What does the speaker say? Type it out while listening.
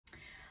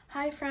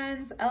Hi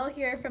friends, Elle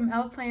here from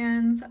Elle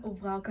Plans.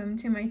 Welcome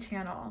to my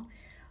channel.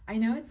 I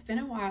know it's been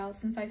a while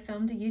since I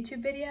filmed a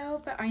YouTube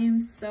video, but I am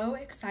so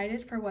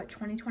excited for what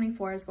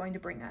 2024 is going to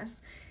bring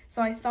us.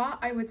 So I thought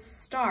I would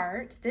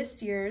start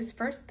this year's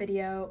first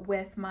video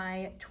with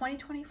my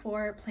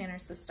 2024 planner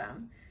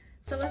system.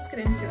 So let's get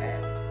into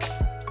it.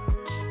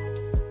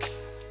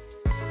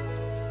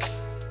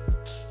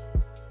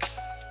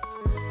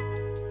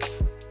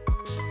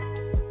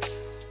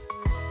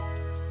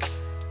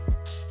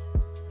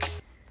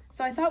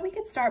 So I thought we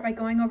could start by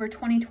going over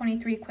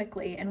 2023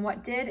 quickly and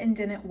what did and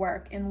didn't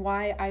work and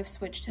why I've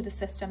switched to the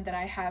system that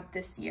I have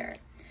this year.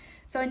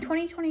 So in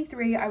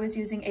 2023, I was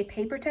using a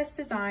Paper Test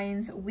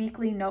Designs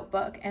weekly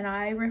notebook, and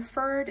I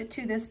referred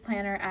to this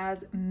planner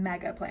as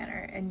Mega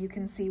Planner, and you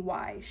can see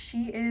why.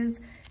 She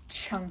is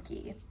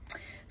chunky.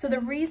 So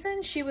the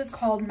reason she was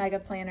called Mega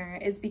Planner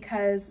is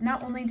because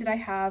not only did I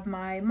have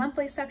my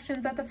monthly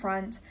sections at the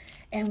front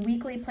and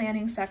weekly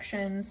planning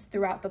sections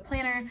throughout the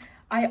planner,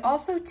 I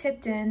also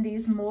tipped in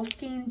these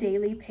Moleskine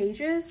daily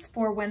pages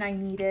for when I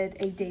needed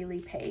a daily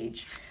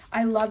page.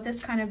 I love this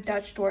kind of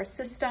Dutch door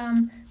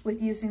system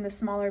with using the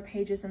smaller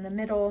pages in the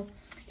middle.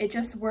 It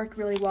just worked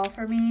really well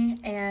for me,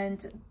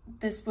 and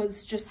this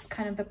was just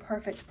kind of the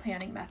perfect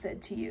planning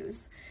method to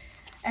use.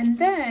 And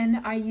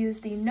then I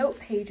used the note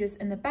pages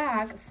in the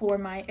back for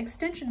my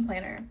extension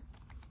planner.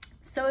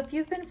 So if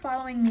you've been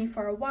following me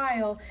for a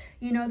while,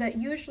 you know that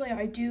usually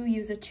I do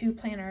use a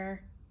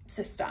two-planner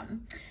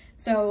system.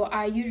 So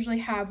I usually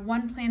have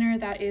one planner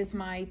that is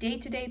my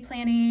day-to-day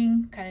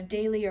planning, kind of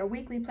daily or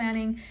weekly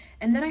planning,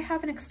 and then I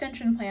have an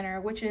extension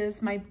planner, which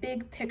is my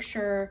big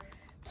picture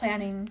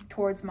planning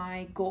towards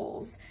my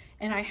goals.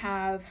 And I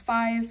have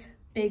 5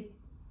 big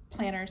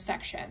planner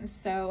sections,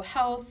 so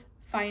health,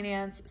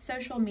 finance,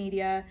 social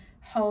media,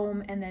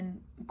 home, and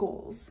then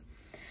goals.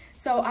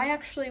 So I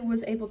actually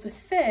was able to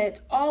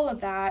fit all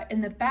of that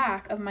in the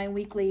back of my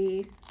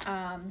weekly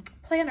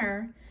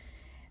planner.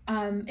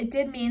 It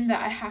did mean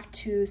that I have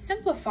to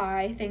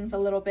simplify things a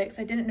little bit because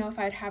I didn't know if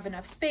I'd have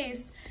enough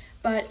space,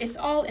 but it's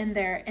all in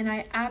there. And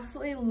I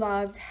absolutely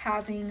loved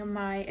having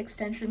my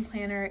extension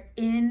planner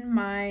in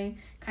my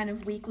kind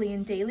of weekly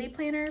and daily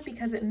planner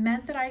because it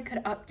meant that I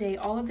could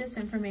update all of this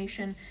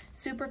information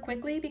super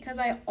quickly because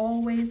I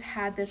always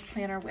had this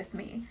planner with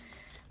me.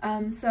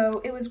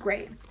 So it was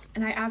great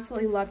and I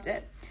absolutely loved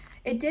it.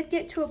 It did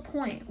get to a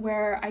point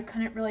where I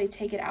couldn't really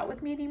take it out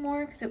with me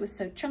anymore because it was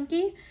so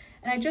chunky.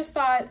 And I just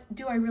thought,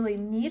 do I really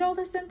need all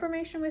this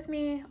information with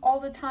me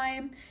all the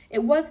time?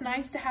 It was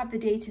nice to have the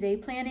day-to-day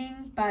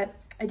planning, but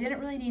I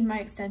didn't really need my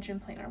extension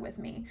planner with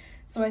me.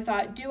 So I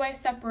thought, do I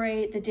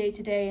separate the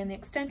day-to-day and the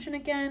extension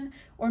again?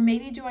 Or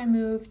maybe do I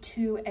move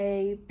to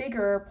a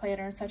bigger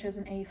planner such as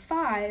an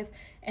A5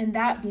 and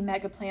that be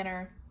Mega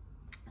Planner?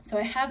 So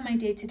I have my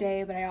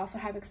day-to-day, but I also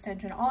have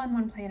extension all in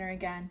one planner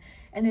again.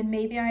 And then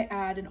maybe I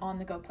add an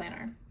on-the-go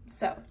planner.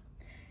 So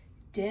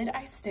did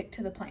I stick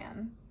to the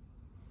plan?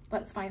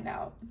 Let's find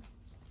out.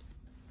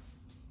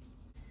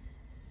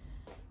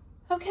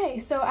 Okay,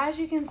 so as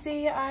you can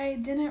see, I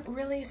didn't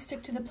really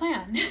stick to the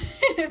plan.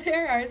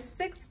 There are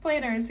 6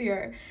 planners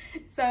here.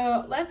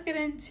 So let's get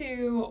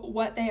into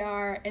what they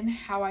are and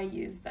how I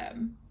use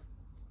them.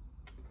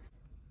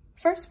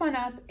 First one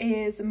up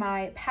is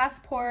my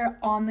Passport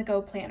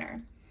on-the-go planner.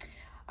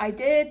 I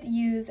did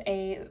use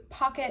a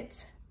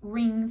pocket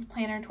rings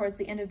planner towards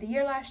the end of the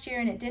year last year,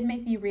 and it did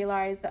make me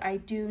realize that I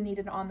do need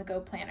an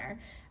on-the-go planner.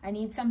 I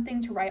need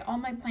something to write all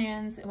my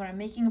plans when I'm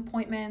making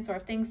appointments or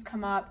if things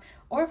come up,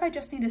 or if I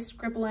just need to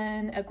scribble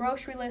in a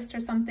grocery list or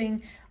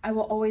something, I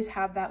will always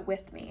have that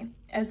with me,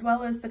 as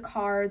well as the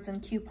cards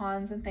and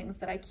coupons and things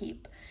that I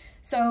keep.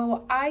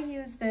 So I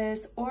use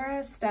this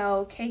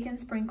Estelle Cake and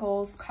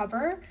Sprinkles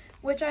cover,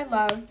 which I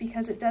love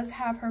because it does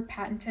have her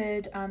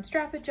patented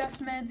strap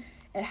adjustment.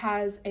 It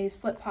has a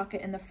slip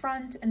pocket in the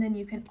front, and then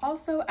you can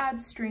also add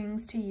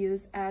strings to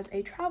use as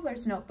a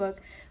traveler's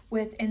notebook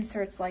with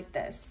inserts like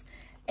this.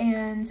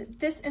 And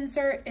this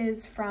insert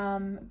is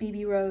from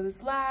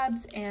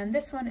Bibbiroselabs, and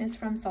this one is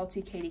from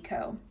Salty Katie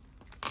Co.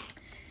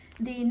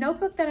 The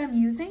notebook that I'm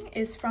using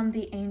is from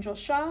the Angel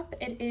Shop.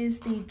 It is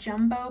the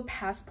Jumbo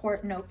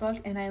Passport notebook,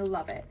 and I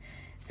love it.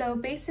 So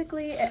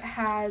basically it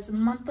has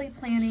monthly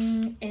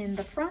planning in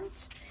the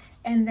front,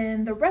 and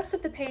then the rest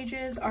of the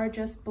pages are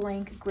just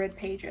blank grid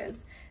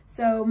pages.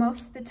 So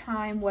most of the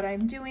time what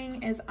I'm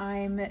doing is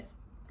I'm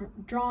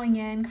drawing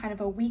in kind of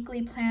a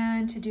weekly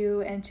plan to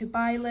do and to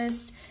buy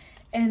list,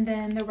 and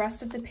then the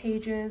rest of the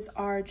pages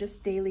are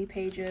just daily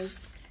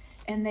pages,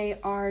 and they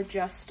are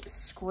just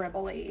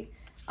scribbly.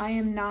 I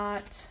am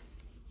not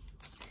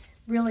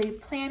really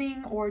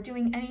planning or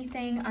doing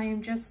anything. I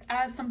am just,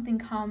 as something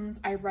comes,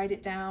 I write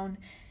it down,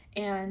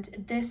 and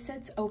this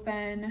sits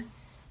open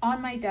on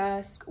my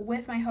desk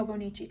with my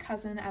Hobonichi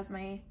cousin as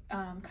my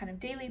kind of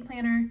daily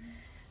planner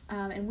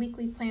and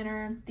weekly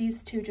planner.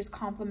 These two just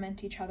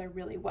complement each other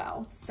really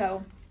well.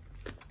 So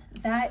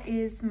that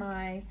is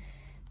my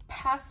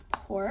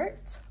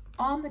Passport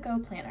on-the-go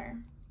planner.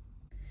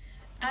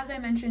 As I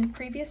mentioned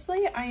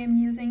previously, I am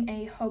using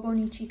a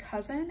Hobonichi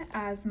cousin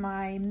as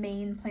my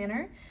main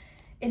planner.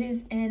 It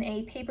is in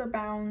a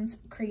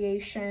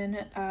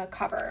PaperBoundCreations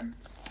cover.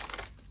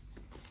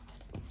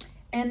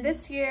 And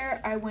this year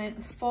I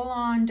went full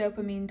on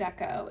dopamine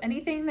deco.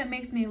 Anything that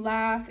makes me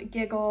laugh,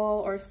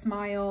 giggle, or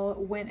smile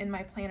went in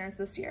my planners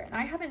this year. And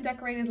I haven't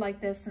decorated like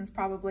this since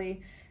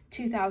probably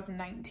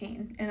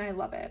 2019, and I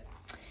love it.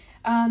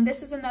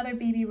 This is another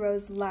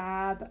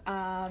Bibbiroselabs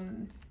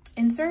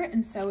insert,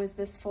 and so is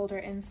this folder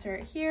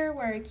insert here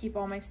where I keep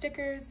all my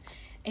stickers,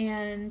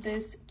 and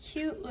this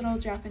cute little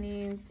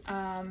Japanese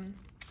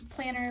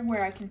planner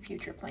where I can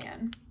future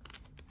plan.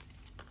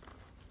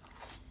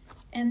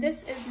 And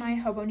this is my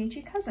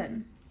Hobonichi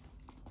cousin.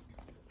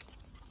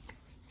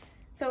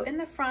 So in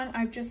the front,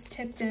 I've just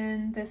tipped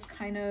in this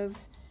kind of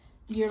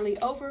yearly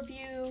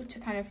overview to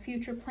kind of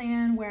future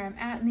plan where I'm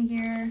at in the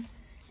year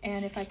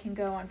and if I can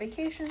go on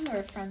vacation or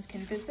if friends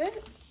can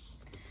visit.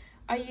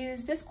 I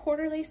use this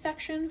quarterly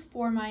section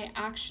for my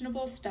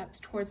actionable steps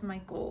towards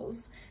my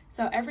goals.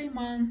 So every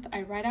month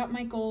I write out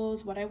my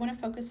goals, what I want to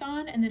focus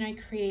on, and then I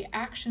create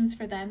actions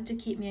for them to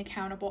keep me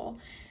accountable.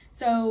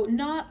 So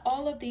not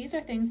all of these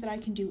are things that I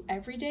can do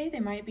every day.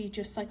 They might be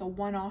just like a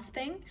one-off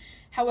thing.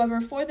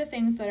 However, for the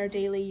things that are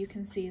daily, you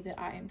can see that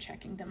I am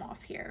checking them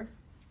off here.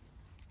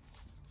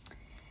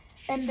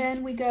 And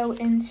then we go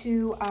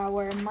into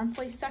our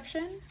monthly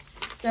section.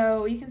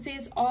 So you can see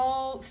it's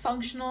all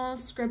functional,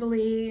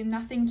 scribbly,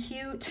 nothing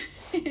cute.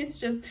 It's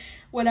just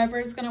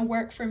whatever's gonna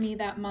work for me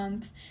that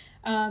month.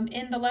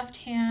 In the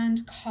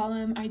left-hand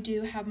column, I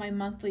do have my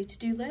monthly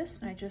to-do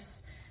list, and I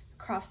just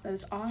cross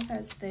those off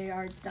as they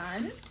are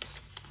done.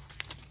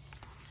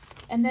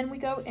 And then we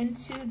go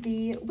into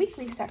the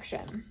weekly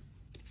section.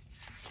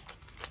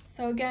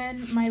 So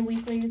again, my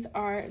weeklies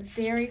are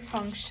very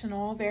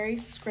functional, very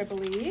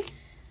scribbly.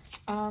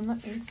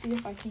 Let me see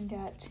if I can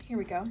get, here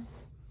we go.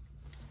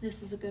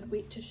 This is a good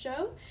week to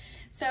show.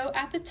 So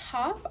at the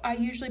top, I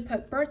usually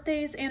put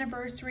birthdays,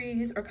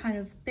 anniversaries, or kind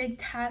of big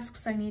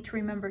tasks I need to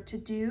remember to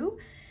do.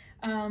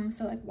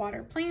 So like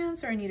water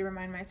plants, or I need to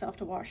remind myself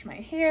to wash my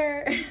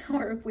hair,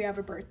 or if we have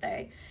a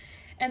birthday.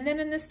 And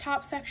then in this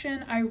top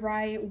section, I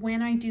write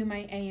when I do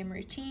my AM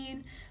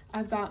routine.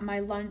 I've got my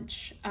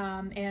lunch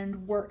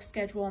and work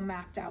schedule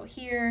mapped out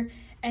here,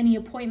 any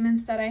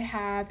appointments that I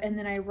have, and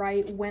then I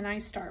write when I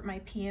start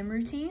my PM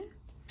routine.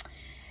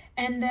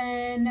 And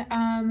then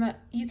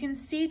you can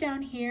see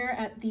down here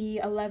at the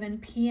 11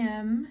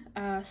 p.m.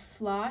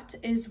 Slot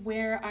is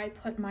where I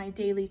put my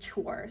daily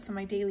chore, so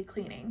my daily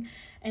cleaning.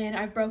 And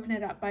I've broken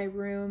it up by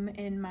room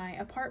in my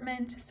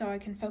apartment so I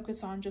can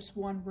focus on just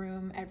one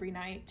room every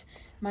night,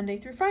 Monday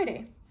through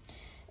Friday.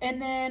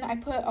 And then I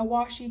put a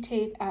washi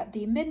tape at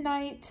the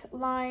midnight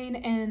line,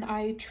 and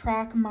I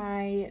track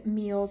my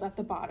meals at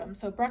the bottom.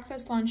 So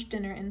breakfast, lunch,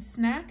 dinner, and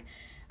snack,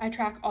 I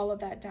track all of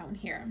that down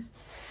here.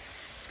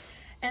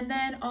 And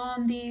then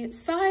on the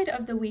side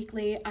of the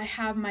weekly, I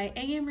have my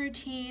AM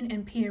routine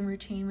and PM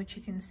routine, which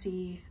you can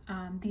see,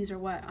 these are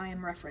what I am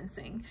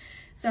referencing.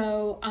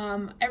 So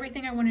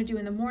everything I want to do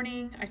in the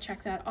morning, I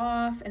check that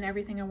off, and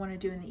everything I want to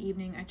do in the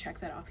evening, I check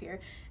that off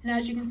here. And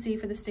as you can see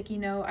for the sticky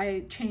note,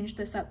 I changed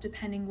this up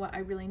depending what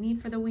I really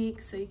need for the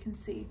week. So you can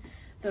see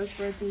those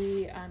were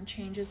the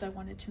changes I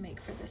wanted to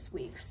make for this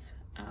week's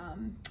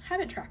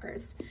habit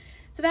trackers.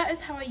 So that is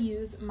how I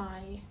use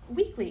my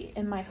weekly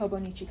in my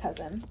Hobonichi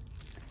cousin.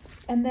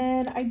 And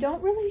then I don't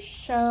really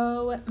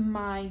show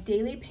my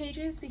daily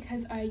pages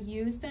because I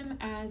use them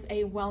as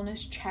a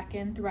wellness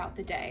check-in throughout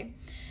the day.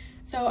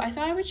 So I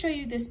thought I would show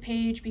you this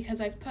page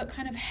because I've put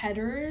kind of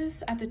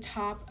headers at the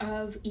top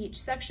of each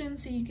section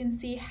so you can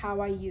see how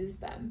I use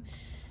them.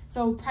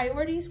 So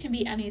priorities can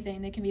be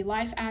anything. They can be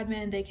life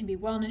admin, they can be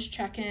wellness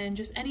check-in,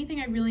 just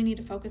anything I really need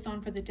to focus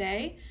on for the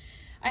day.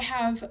 I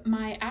have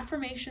my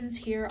affirmations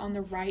here on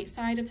the right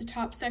side of the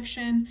top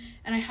section,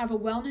 and I have a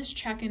wellness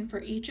check-in for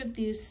each of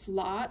these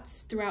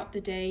slots throughout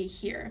the day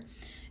here.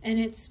 And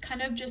it's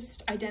kind of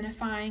just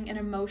identifying an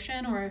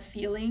emotion or a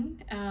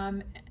feeling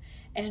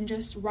and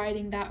just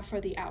writing that for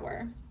the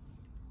hour.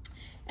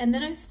 And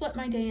then I split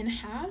my day in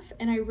half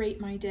and I rate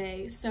my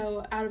day.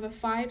 So out of a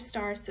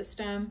 5-star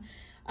system,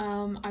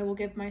 I will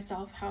give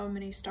myself how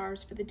many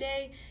stars for the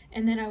day,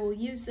 and then I will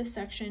use this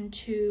section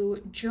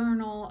to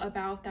journal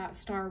about that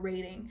star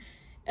rating.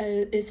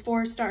 Is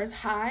 4 stars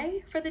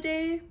high for the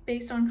day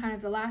based on kind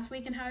of the last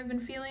week and how I've been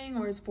feeling,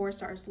 or is 4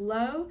 stars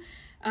low?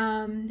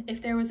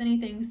 If there was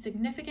anything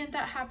significant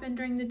that happened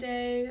during the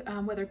day,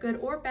 whether good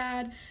or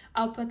bad,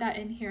 I'll put that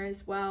in here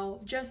as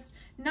well. Just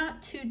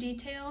not too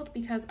detailed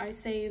because I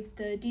save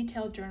the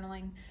detailed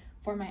journaling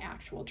for my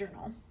actual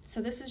journal.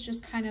 So this is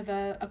just kind of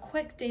a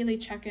quick daily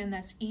check-in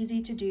that's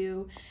easy to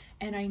do,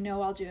 and I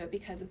know I'll do it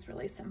because it's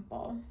really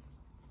simple.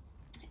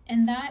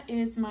 And that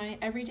is my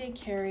everyday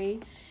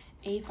carry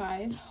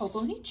A5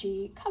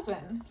 Hobonichi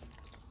cousin.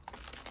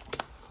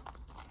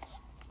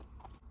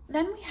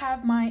 Then we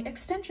have my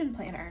extension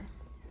planner.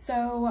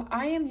 So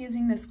I am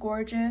using this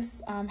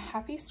gorgeous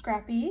Happy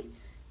Scrappy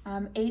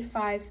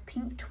A5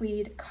 pink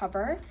tweed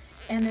cover,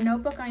 and the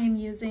notebook I am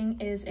using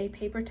is a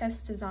Paper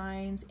Tess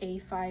Designs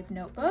A5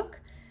 notebook.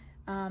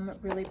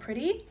 Really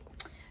pretty.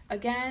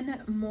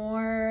 Again,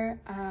 more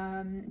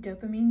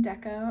dopamine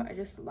deco. I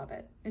just love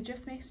it. It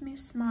just makes me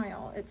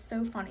smile. It's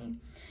so funny.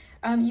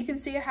 You can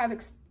see I have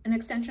an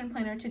extension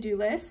planner to-do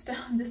list.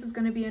 This is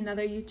going to be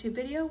another YouTube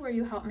video where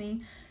you help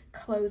me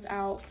close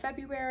out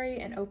February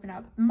and open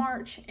up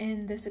March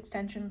in this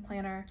extension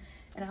planner,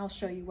 and I'll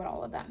show you what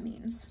all of that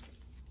means.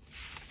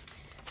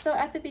 So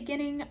at the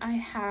beginning, I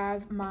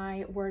have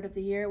my word of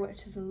the year,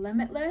 which is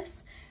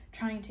limitless,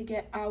 trying to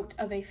get out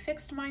of a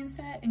fixed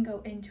mindset and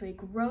go into a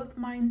growth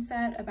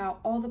mindset about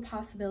all the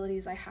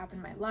possibilities I have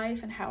in my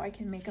life and how I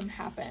can make them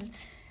happen.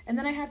 And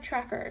then I have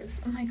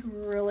trackers. I'm like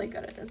really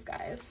good at this,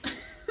 guys.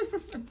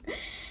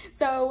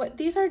 So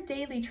these are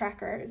daily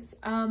trackers.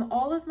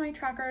 All of my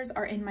trackers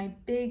are in my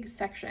big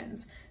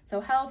sections. So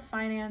health,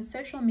 finance,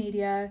 social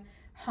media,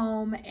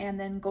 home, and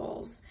then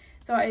goals.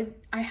 So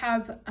I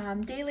have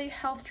daily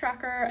health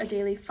tracker, a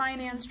daily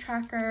finance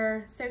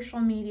tracker, social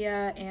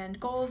media, and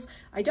goals.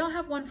 I don't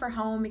have one for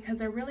home because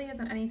there really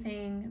isn't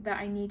anything that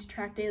I need to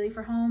track daily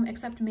for home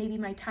except maybe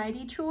my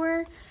tidy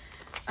chore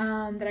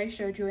that I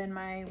showed you in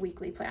my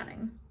weekly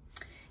planning.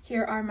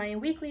 Here are my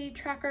weekly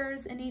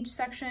trackers in each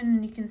section,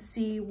 and you can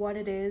see what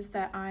it is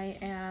that I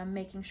am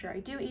making sure I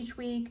do each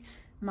week,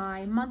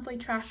 my monthly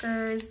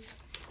trackers,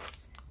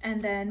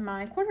 and then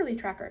my quarterly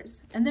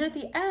trackers. And then at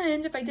the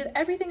end, if I did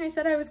everything I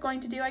said I was going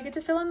to do, I get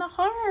to fill in the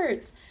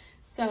heart.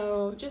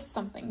 So just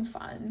something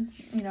fun,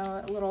 you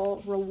know, a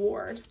little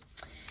reward.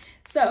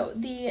 So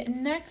the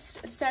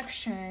next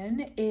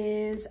section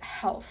is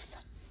health.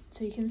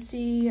 So you can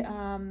see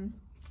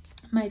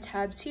my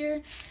tabs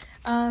here.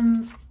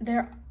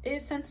 There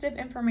is sensitive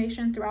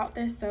information throughout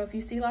this, so if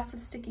you see lots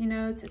of sticky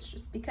notes, it's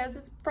just because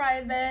it's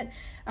private,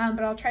 but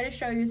I'll try to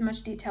show you as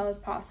much detail as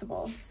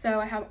possible. So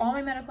I have all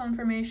my medical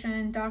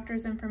information,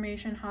 doctor's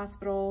information,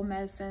 hospital,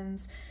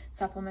 medicines,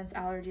 supplements,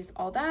 allergies,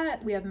 all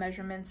that. We have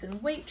measurements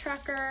and weight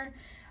tracker.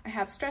 I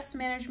have stress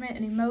management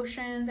and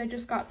emotions. I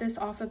just got this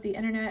off of the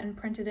internet and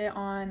printed it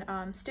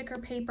on sticker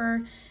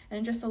paper, and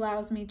it just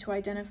allows me to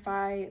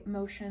identify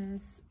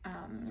emotions,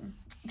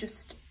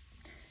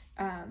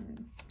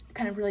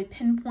 kind of really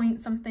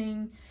pinpoint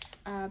something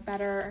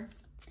better.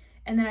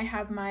 And then I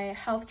have my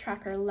health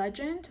tracker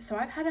legend. So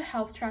I've had a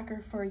health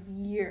tracker for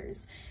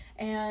years,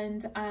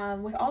 and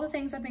with all the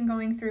things I've been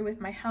going through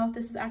with my health,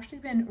 this has actually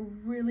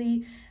been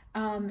really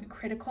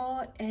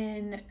critical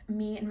in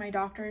me and my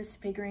doctors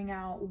figuring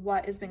out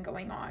what has been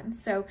going on.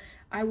 So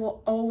I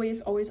will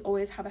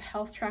always have a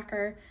health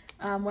tracker,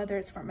 whether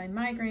it's for my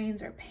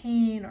migraines or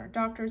pain or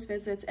doctor's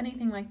visits,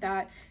 anything like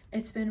that.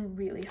 It's been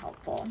really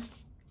helpful.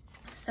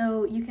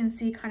 So you can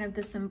see kind of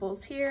the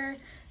symbols here.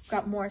 I've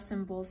got more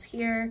symbols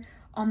here.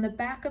 On the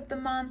back of the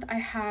month, I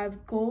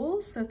have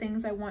goals, so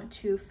things I want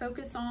to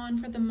focus on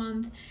for the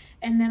month.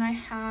 And then I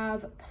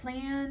have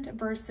planned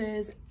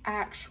versus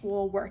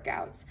actual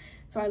workouts.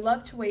 So I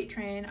love to weight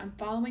train. I'm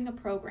following a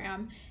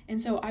program, and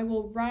so I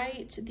will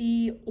write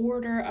the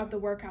order of the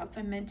workouts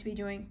I'm meant to be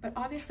doing, but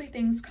obviously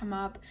things come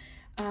up.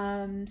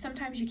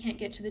 Sometimes you can't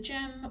get to the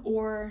gym,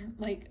 or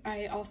like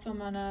I also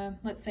am on a,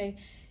 let's say,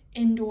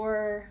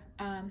 indoor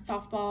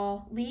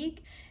softball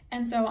league,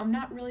 and so I'm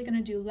not really going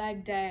to do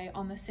leg day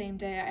on the same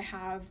day I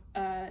have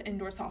an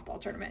indoor softball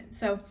tournament.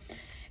 So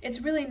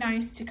it's really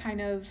nice to kind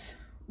of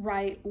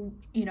write,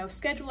 you know,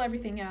 schedule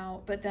everything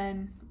out, but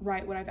then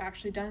write what I've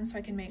actually done so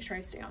I can make sure I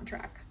stay on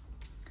track.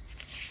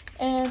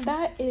 And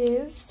that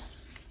is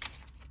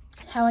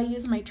how I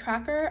use my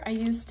tracker. I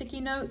use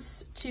sticky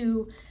notes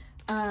to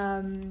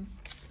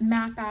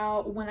map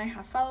out when I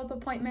have follow-up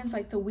appointments,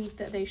 like the week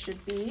that they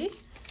should be.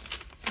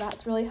 So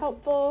that's really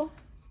helpful.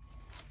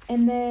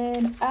 And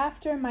then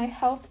after my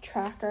health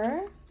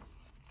tracker,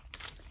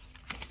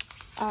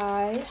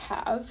 I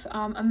have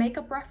a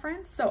makeup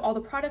reference. So all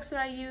the products that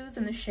I use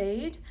in the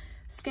shade,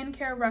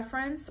 skincare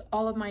reference,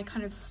 all of my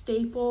kind of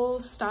staple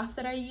stuff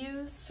that I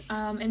use,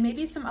 and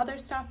maybe some other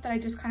stuff that I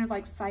just kind of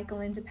like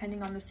cycle in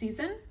depending on the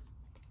season.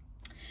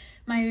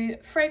 My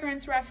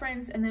fragrance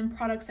reference, and then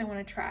products I want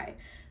to try.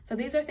 So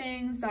these are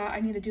things that I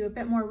need to do a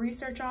bit more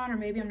research on, or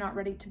maybe I'm not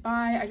ready to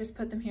buy. I just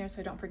put them here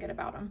so I don't forget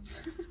about them.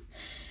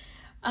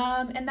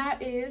 And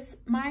that is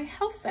my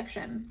health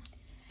section.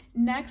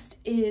 Next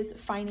is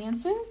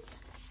finances.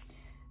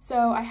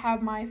 So I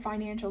have my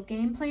financial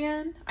game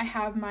plan. I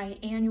have my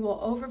annual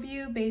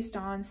overview based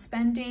on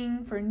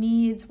spending for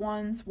needs,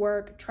 wants,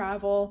 work,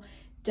 travel,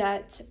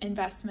 debt,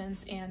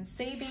 investments, and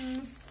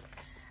savings.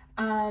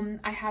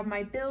 I have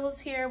my bills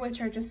here,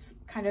 which are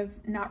just kind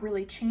of not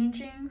really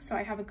changing. So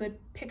I have a good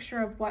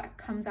picture of what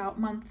comes out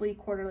monthly,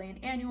 quarterly,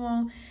 and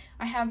annual.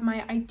 I have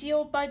my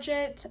ideal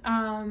budget.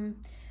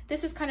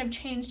 This has kind of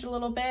changed a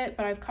little bit,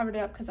 but I've covered it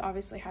up because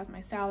obviously it has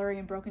my salary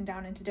and broken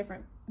down into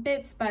different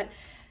bits, but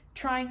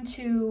trying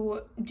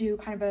to do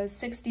kind of a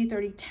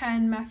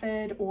 60-30-10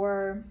 method,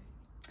 or,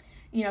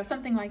 you know,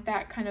 something like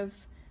that, kind of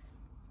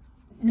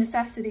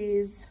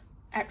necessities,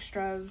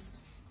 extras,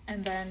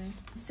 and then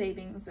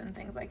savings and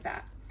things like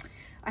that.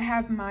 I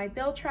have my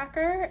bill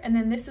tracker, and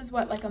then this is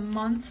what like a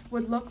month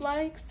would look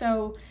like.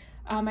 So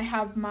I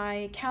have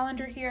my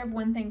calendar here of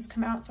when things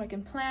come out so I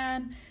can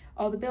plan.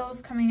 all the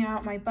bills coming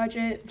out, my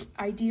budget,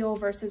 ideal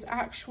versus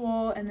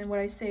actual, and then what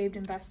I saved,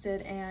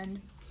 invested,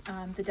 and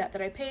the debt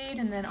that I paid,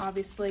 and then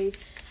obviously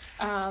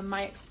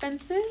my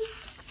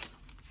expenses.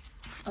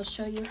 I'll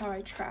show you how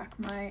I track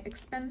my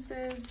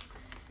expenses.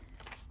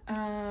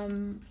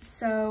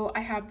 So I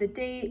have the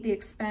date, the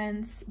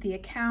expense, the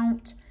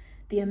account,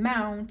 the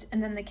amount,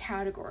 and then the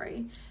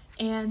category.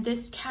 And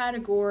this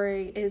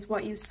category is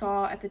what you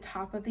saw at the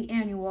top of the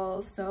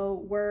annual.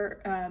 So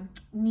work,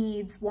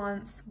 needs,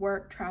 wants,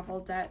 work,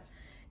 travel, debt,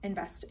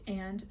 invest,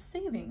 and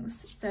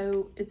savings.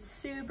 So it's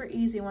super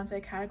easy once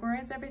I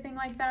categorize everything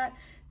like that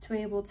to be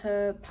able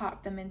to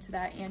pop them into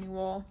that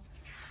annual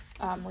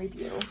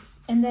review.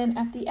 And then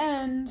at the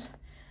end,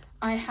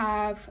 I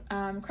have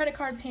credit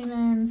card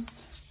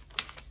payments,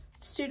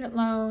 student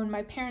loan,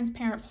 my parents'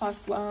 Parent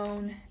Plus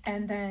loan,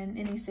 and then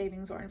any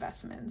savings or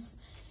investments.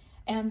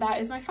 And that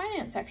is my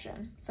finance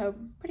section, so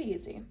pretty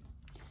easy.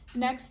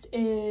 Next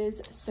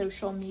is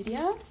social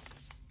media.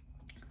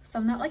 So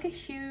I'm not like a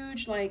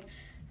huge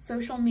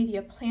social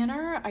media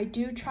planner. I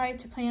do try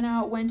to plan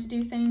out when to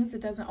do things.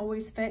 It doesn't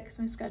always fit because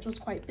my schedule's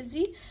quite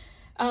busy.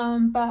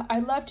 But I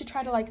love to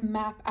try to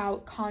map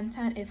out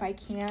content if I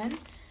can.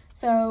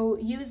 So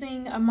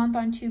using a month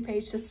on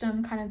 2-page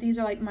system, these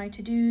are my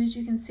to-dos.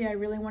 You can see I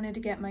really wanted to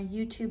get my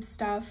YouTube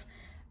stuff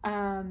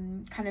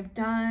kind of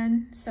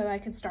done so I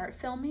could start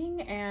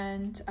filming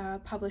and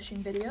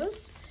publishing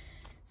videos.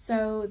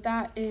 So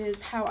that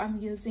is how I'm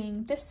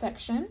using this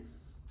section.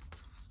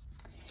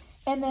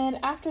 And then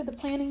after the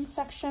planning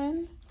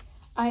section,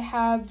 I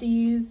have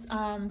these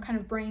kind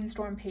of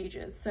brainstorm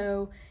pages.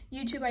 So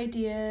YouTube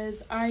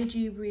ideas,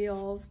 IG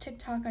reels,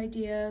 TikTok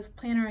ideas,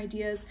 planner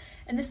ideas,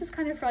 and this is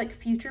kind of for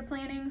future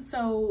planning.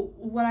 So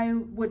what I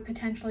would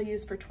potentially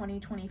use for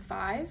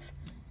 2025.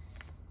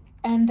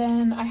 And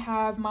then I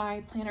have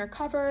my planner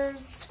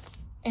covers,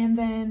 and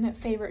then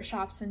favorite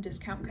shops and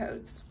discount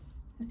codes.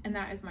 And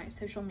that is my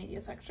social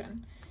media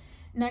section.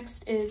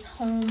 Next is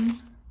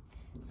home.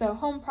 So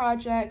home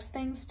projects,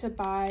 things to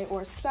buy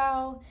or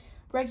sell,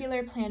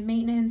 regular planned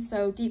maintenance,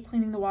 so deep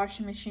cleaning the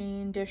washing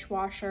machine,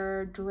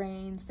 dishwasher,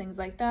 drains, things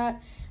like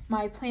that.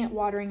 My plant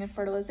watering and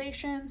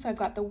fertilization, so I've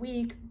got the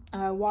week,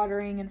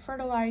 watering and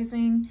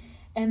fertilizing,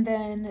 and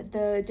then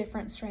the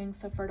different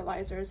strengths of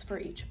fertilizers for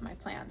each of my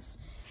plants.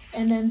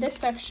 And then this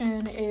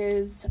section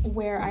is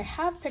where I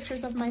have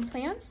pictures of my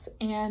plants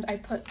and I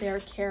put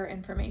their care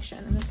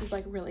information, and this is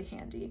really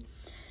handy.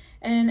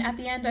 And at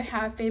the end I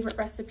have favorite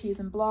recipes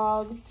and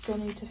blogs, still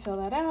need to fill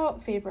that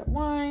out, favorite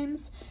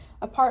wines,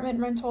 apartment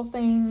rental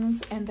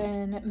things, and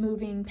then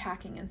moving,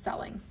 packing, and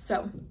selling.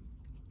 So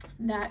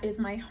that is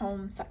my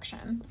home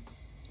section.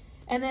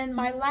 And then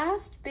my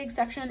last big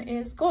section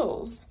is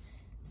goals.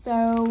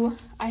 So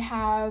I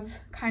have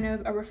kind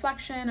of a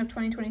reflection of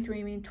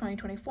 2023 me,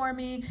 2024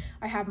 me.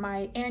 I have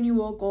my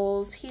annual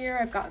goals here.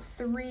 I've got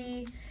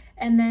 3.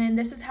 And then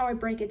this is how I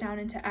break it down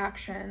into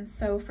actions.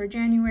 So for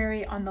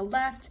January on the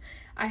left,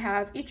 I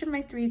have each of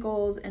my 3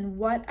 goals and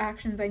what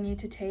actions I need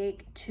to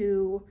take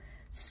to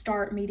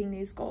start meeting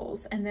these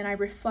goals. And then I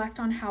reflect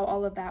on how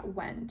all of that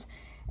went.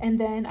 And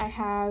then I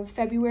have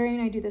February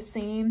and I do the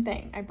same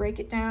thing. I break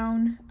it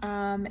down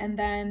and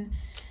then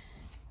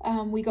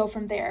we go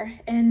from there.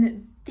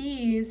 And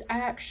these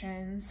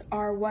actions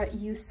are what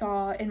you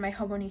saw in my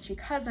Hobonichi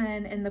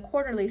cousin in the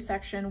quarterly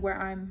section, where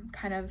I'm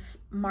kind of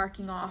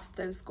marking off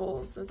those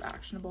goals, those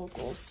actionable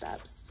goal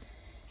steps.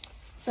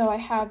 So I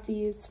have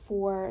these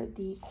for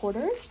the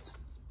quarters,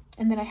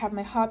 and then I have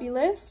my hobby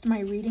list,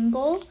 my reading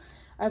goal.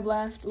 I've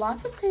left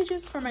lots of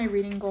pages for my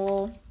reading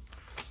goal,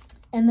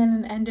 and then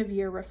an end of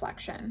year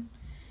reflection.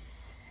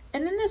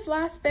 And then this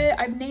last bit,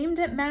 I've named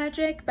it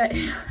magic, but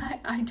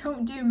I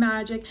don't do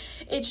magic.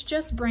 It's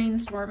just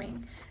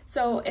brainstorming.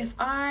 So if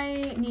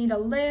I need a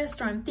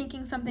list, or I'm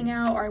thinking something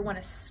out, or I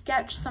want to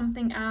sketch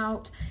something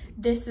out,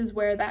 this is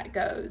where that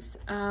goes.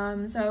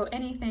 So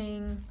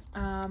anything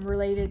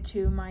related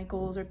to my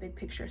goals or big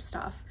picture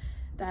stuff,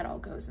 that all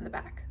goes in the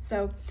back.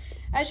 So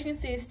as you can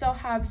see, I still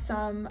have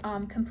some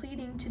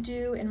completing to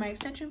do in my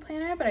extension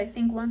planner, but I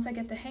think once I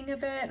get the hang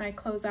of it and I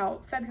close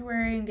out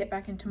February and get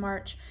back into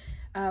March,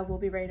 we'll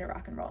be ready to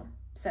rock and roll.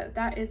 So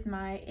that is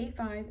my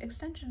A5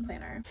 extension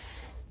planner.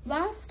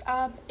 Last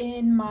up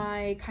in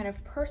my kind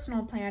of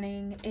personal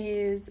planning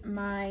is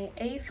my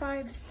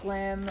A5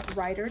 Slim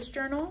Writer's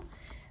Journal.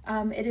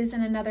 It is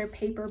in another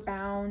paper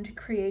bound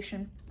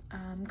creation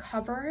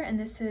cover, and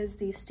this is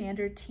the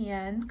standard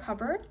TN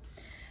cover.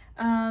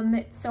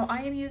 So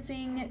I am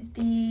using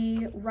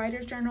the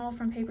Writer's Journal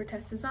from Paper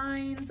Tess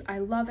Designs. I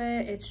love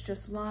it. It's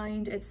just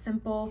lined, it's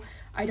simple.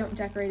 I don't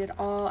decorate at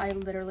all. I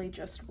literally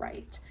just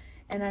write.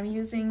 And I'm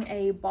using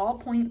a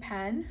ballpoint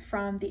pen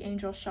from the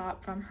Angel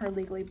Shop from her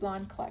Legally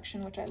Blonde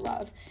collection, which I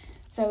love.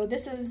 So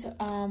this is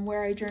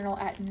where I journal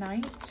at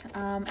night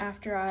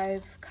after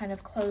I've kind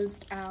of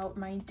closed out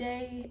my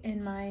day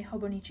in my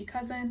Hobonichi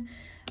cousin.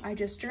 I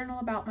just journal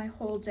about my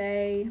whole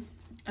day,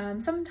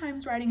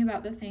 sometimes writing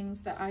about the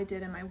things that I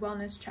did in my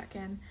wellness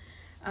check-in,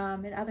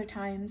 and other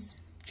times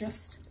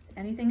just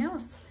anything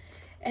else.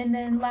 And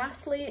then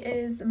lastly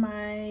is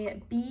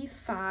my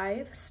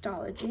B5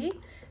 Stalogy.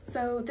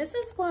 So this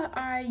is what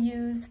I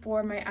use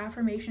for my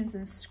affirmations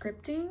and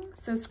scripting.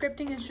 So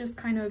scripting is just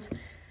kind of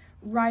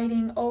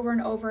writing over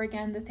and over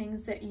again the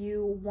things that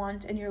you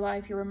want in your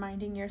life. You're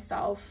reminding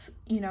yourself,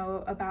 you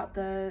know, about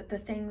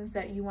the things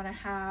that you want to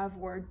have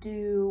or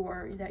do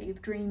or that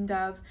you've dreamed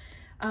of.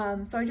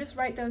 So I just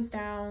write those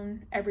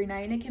down every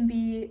night, and it can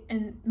be,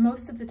 and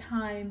most of the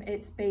time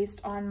it's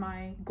based on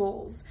my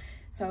goals.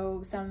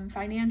 So some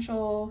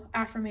financial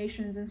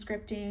affirmations and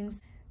scriptings,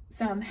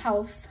 some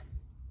health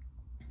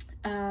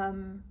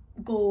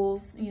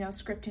goals, you know,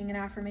 scripting and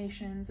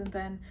affirmations, and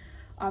then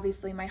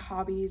obviously my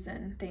hobbies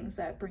and things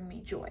that bring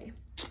me joy.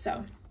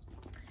 So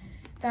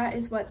that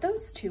is what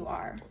those two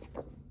are.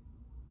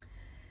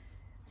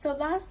 So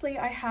lastly,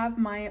 I have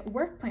my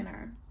work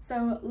planner.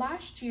 So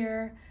last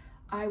year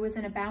I was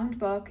in a bound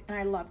book and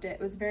I loved it.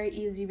 It was very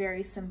easy,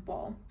 very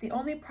simple. The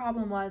only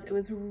problem was it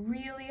was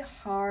really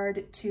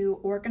hard to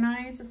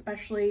organize,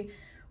 especially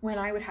when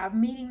I would have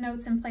meeting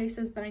notes in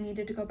places that I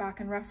needed to go back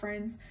and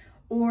reference,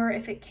 or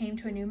if it came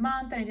to a new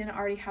month and I didn't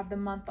already have the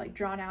month like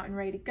drawn out and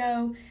ready to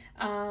go,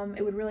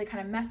 it would really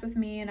kind of mess with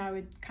me, and I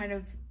would kind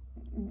of,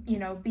 you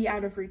know, be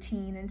out of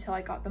routine until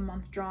I got the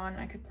month drawn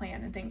and I could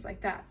plan and things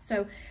like that.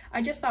 So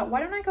I just thought, why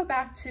don't I go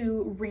back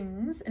to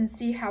rings and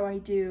see how I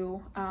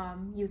do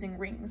using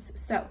rings.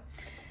 So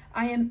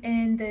I am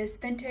in this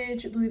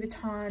vintage Louis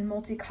Vuitton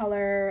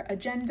multicolor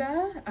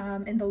agenda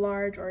in the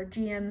large or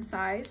GM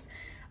size.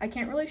 I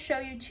can't really show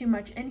you too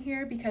much in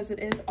here because it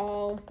is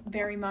all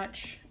very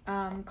much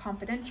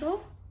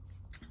confidential,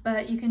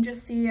 but you can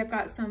just see I've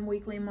got some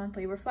weekly and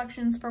monthly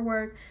reflections for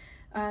work,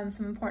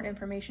 some important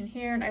information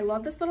here. And I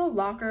love this little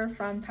locker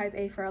from Type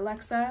A for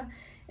Alexa.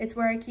 It's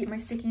where I keep my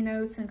sticky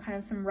notes and kind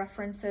of some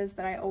references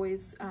that I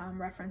always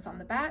reference on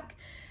the back.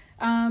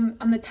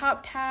 On the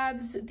top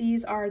tabs,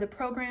 these are the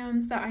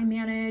programs that I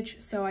manage.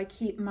 So I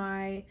keep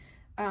my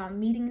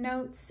meeting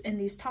notes in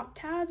these top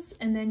tabs,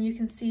 and then you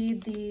can see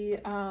the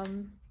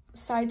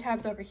side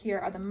tabs over here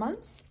are the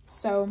months.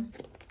 So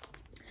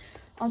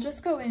I'll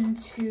just go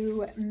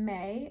into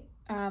May,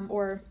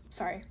 or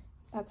sorry,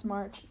 that's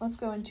March. Let's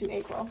go into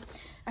April.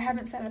 I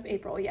haven't set up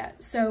April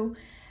yet. So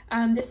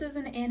this is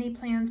an Annie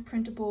Plans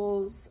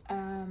Printables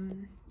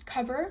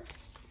cover.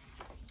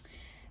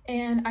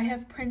 And I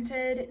have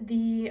printed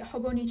the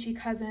Hobonichi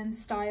Cousin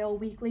Style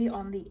Weekly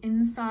on the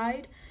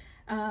inside.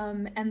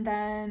 And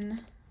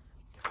then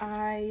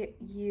I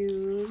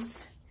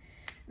used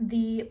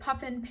the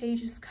Puffin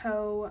Pages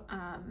Co.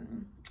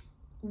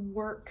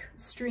 Work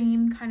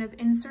stream kind of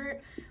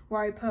insert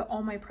where I put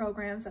all my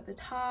programs at the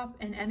top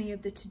and any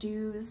of the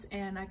to-dos,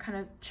 and I kind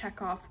of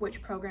check off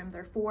which program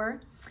they're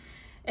for.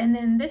 And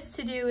then this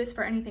to-do is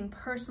for anything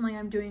personally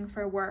I'm doing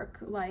for work.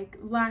 Like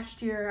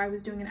last year I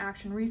was doing an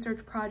action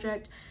research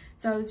project,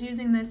 so I was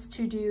using this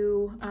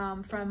to-do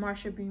from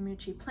Marsia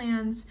Bramucci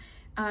Plans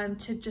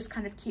to just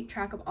kind of keep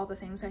track of all the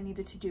things I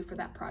needed to do for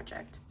that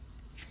project.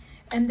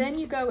 And then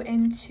you go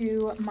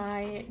into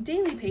my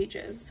daily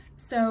pages.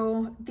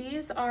 So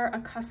these are a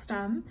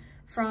custom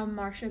from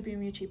Marsia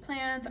Bramucci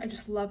Plans. I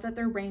just love that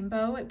they're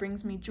rainbow. It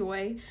brings me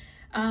joy.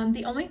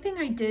 The only thing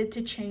I did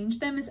to change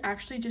them is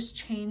actually just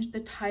change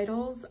the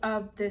titles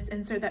of this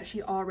insert that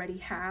she already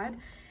had.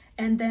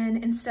 And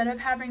then instead of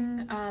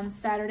having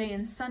Saturday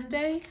and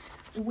Sunday,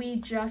 we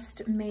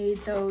just made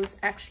those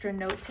extra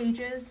note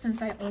pages.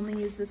 Since I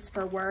only use this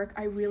for work,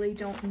 I really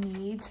don't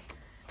need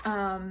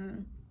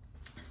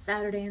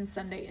Saturday and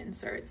Sunday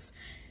inserts.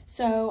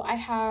 So I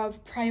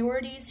have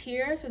priorities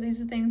here. So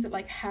these are things that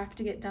like have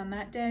to get done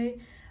that day.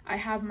 I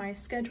have my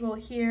schedule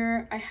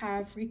here. I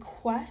have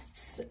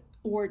requests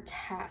or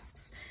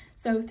tasks.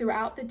 So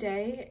throughout the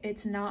day,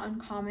 it's not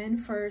uncommon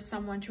for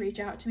someone to reach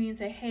out to me and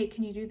say, hey,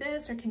 can you do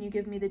this? Or can you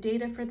give me the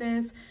data for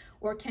this?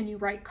 Or can you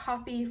write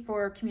copy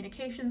for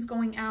communications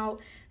going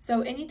out?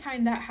 So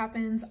anytime that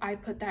happens, I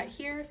put that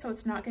here so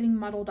it's not getting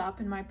muddled up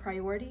in my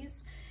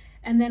priorities.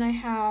 And then I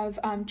have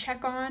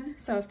check on.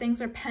 So if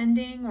things are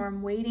pending or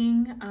I'm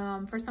waiting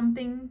for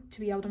something to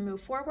be able to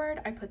move forward,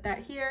 I put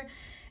that here.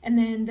 And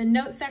then the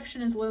note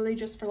section is literally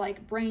just for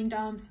like brain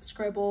dumps,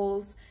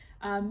 scribbles,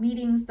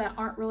 meetings that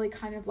aren't really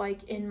kind of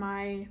like in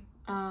my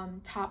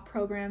top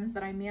programs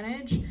that I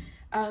manage.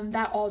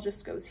 That all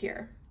just goes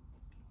here.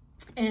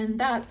 And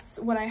that's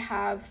what I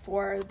have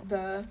for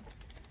the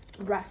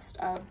rest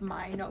of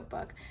my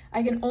notebook.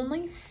 I can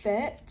only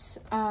fit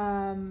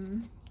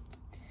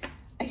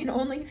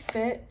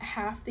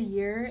half the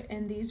year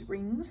in these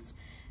rings,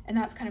 and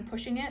that's kind of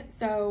pushing it.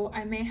 So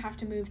I may have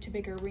to move to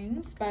bigger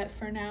rings, but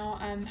for now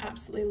I'm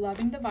absolutely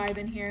loving the vibe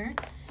in here,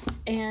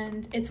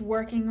 and it's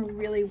working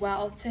really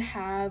well to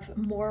have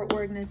more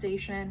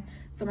organization.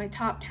 So my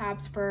top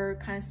tabs for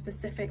kind of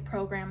specific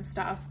program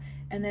stuff,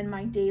 and then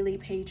my daily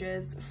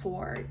pages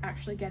for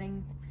actually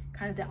getting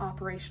kind of the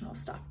operational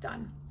stuff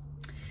done.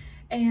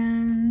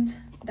 And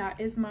that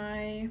is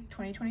my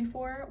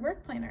 2024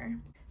 work planner.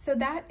 So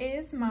that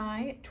is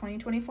my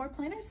 2024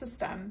 planner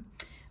system.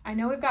 I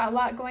know we've got a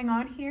lot going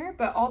on here,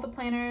 but all the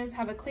planners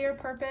have a clear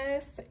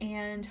purpose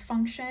and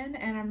function,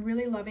 and I'm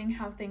really loving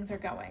how things are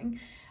going.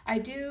 I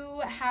do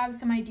have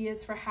some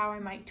ideas for how I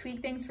might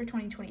tweak things for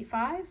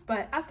 2025,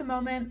 but at the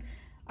moment,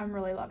 I'm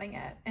really loving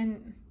it.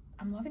 And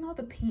I'm loving all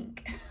the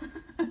pink.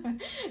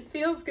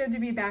 Feels good to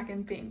be back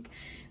in pink.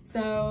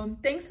 So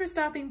thanks for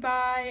stopping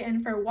by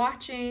and for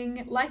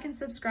watching. Like and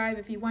subscribe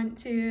if you want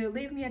to.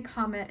 Leave me a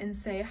comment and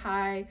say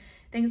hi.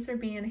 Thanks for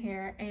being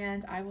here,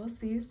 and I will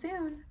see you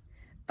soon.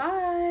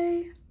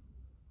 Bye.